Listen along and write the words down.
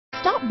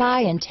Stop by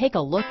and take a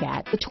look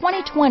at the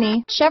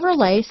 2020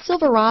 Chevrolet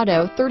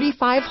Silverado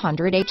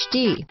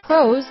 3500HD.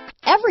 Pros,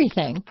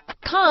 everything.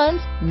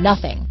 Cons,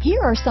 nothing. Here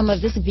are some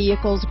of this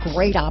vehicle's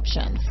great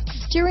options: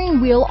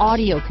 steering wheel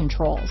audio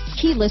controls,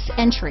 keyless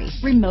entry,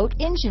 remote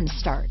engine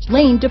start,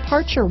 lane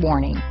departure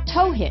warning,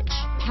 tow hitch,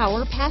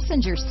 power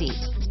passenger seat,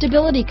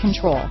 stability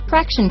control,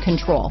 traction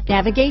control,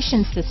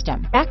 navigation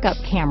system, backup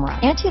camera,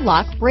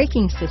 anti-lock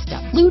braking system,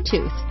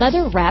 Bluetooth,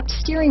 leather-wrapped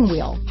steering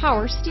wheel,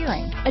 power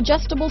steering,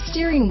 adjustable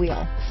steering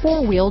wheel,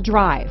 four-wheel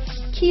drive,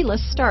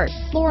 keyless start,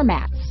 floor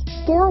mats,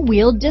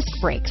 four-wheel disc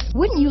brakes.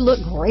 Wouldn't you look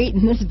great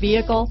in this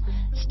vehicle?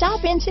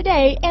 Stop in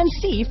today and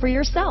see for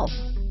yourself.